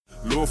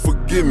Lord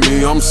forgive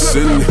me, I'm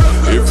sinning.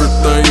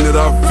 Everything that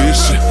I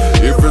vision,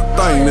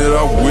 everything that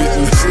I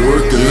witness.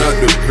 Working out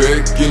the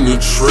back in the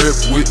trap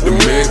with the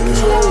Mac.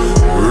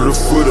 Murder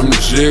for them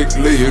jack,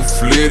 laying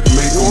flat,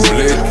 make them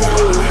black.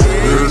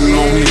 Hurting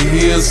on the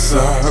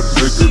inside,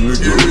 make a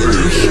nigga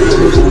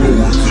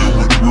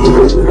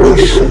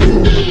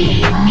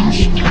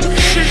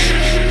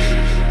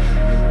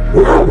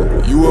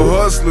laugh. You a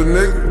hustler,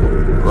 nigga,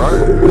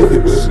 right?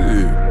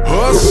 Shit,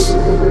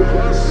 hustle.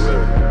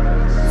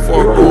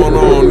 Fuck going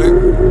on,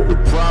 nigga? The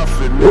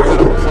profit, nigga,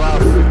 the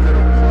profit.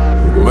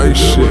 Make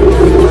shit.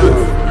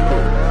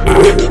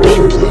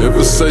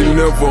 Never say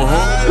never,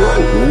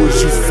 huh?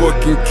 Was you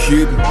fucking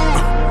kidding?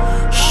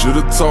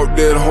 Should've taught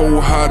that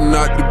hoe how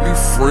not to be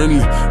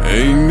friendly.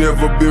 Ain't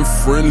never been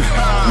friendly.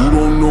 You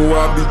don't know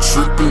I be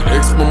trippin'.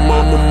 Ex my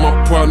mama, my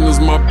partners,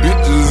 my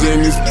bitches,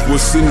 and this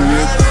pussy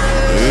nigga.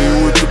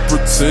 Ain't with the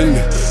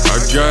pretending. I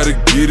gotta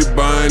get it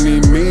by any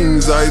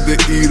means. Either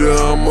eat or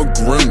I'm a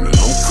gremlin.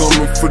 I'm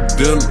coming for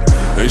dinner.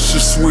 Ain't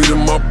shit sweet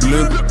in my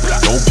blender.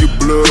 Don't get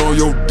blood on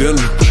your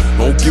dinner.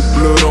 Don't get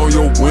blood on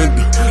your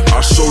window.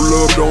 I show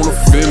love, don't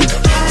offend me.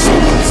 So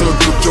in touch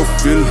with your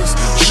feelings.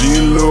 She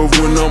in love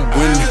when I'm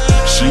winning.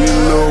 She in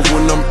love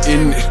when I'm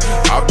in it.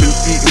 I've been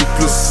eating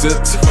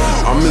placenta.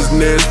 I'm as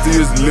nasty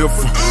as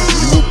liver.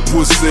 You a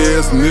pussy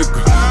ass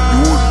nigga.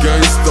 You a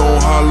gangsta on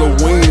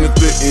Halloween at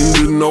the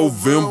end of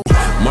November.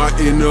 My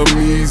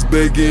enemies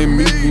begging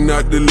me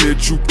not to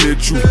let you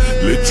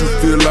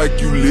feel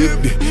like you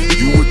lived it.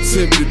 You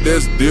attempted,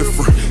 that's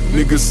different.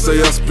 Niggas say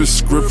I spit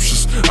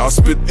scriptures, I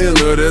spit in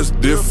her, that's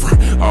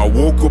different. I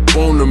woke up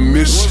on a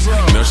mission,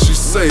 now she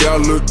say I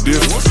look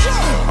different.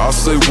 I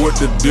say what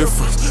the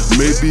difference,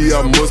 maybe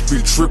I must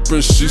be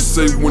tripping. She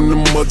say when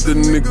them other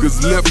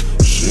niggas left,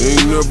 she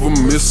ain't never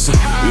missing.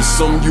 It's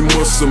something you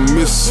must have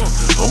missed.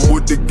 I'm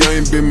with the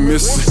game, been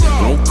missing.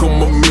 Don't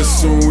come up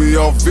missing, we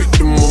all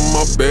victim of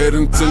my bad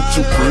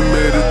intention.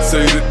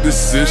 Premeditated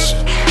decision.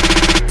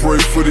 Pray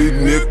for these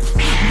niggas.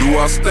 Do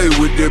I stay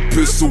with that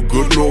pistol?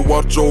 Good Lord,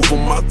 watch over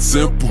my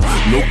temple.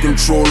 No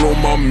control on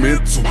my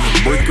mental.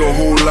 Break a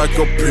hole like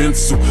a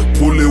pencil.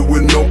 Pull it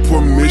with no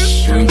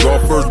permission.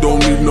 Golfers don't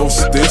need no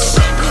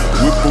stencil.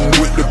 Whip 'em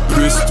with the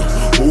pistol.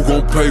 Who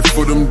gon' pay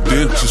for them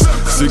dentures?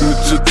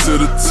 Signature to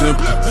the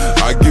temple.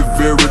 I get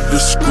very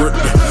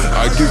descriptive.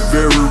 I get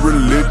very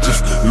religious.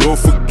 Lord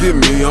forgive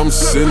me, I'm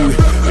sinning.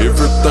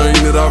 Everything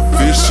that I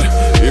vision,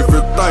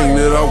 everything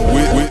that I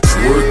witness.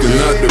 Working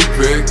out the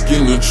back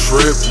in the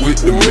trap with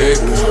the Mac.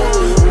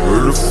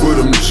 Murder for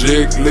them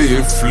jack,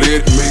 laying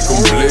flat, make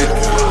them black.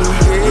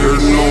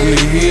 Hurting on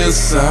the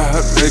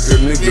inside, make a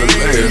nigga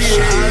lash.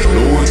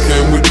 Know it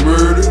came with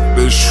murder,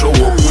 they show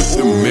up with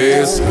the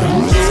mask.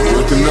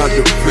 Working out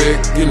the back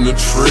in the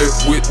trap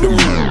with the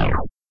Mac.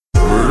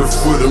 Murder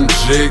for them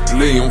jack,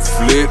 laying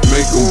flat,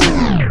 make them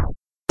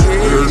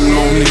hurting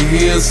on the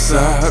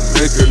inside,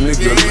 make a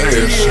nigga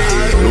lash.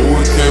 Know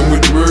it came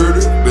with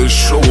murder, they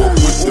show up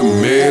with the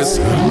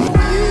mask.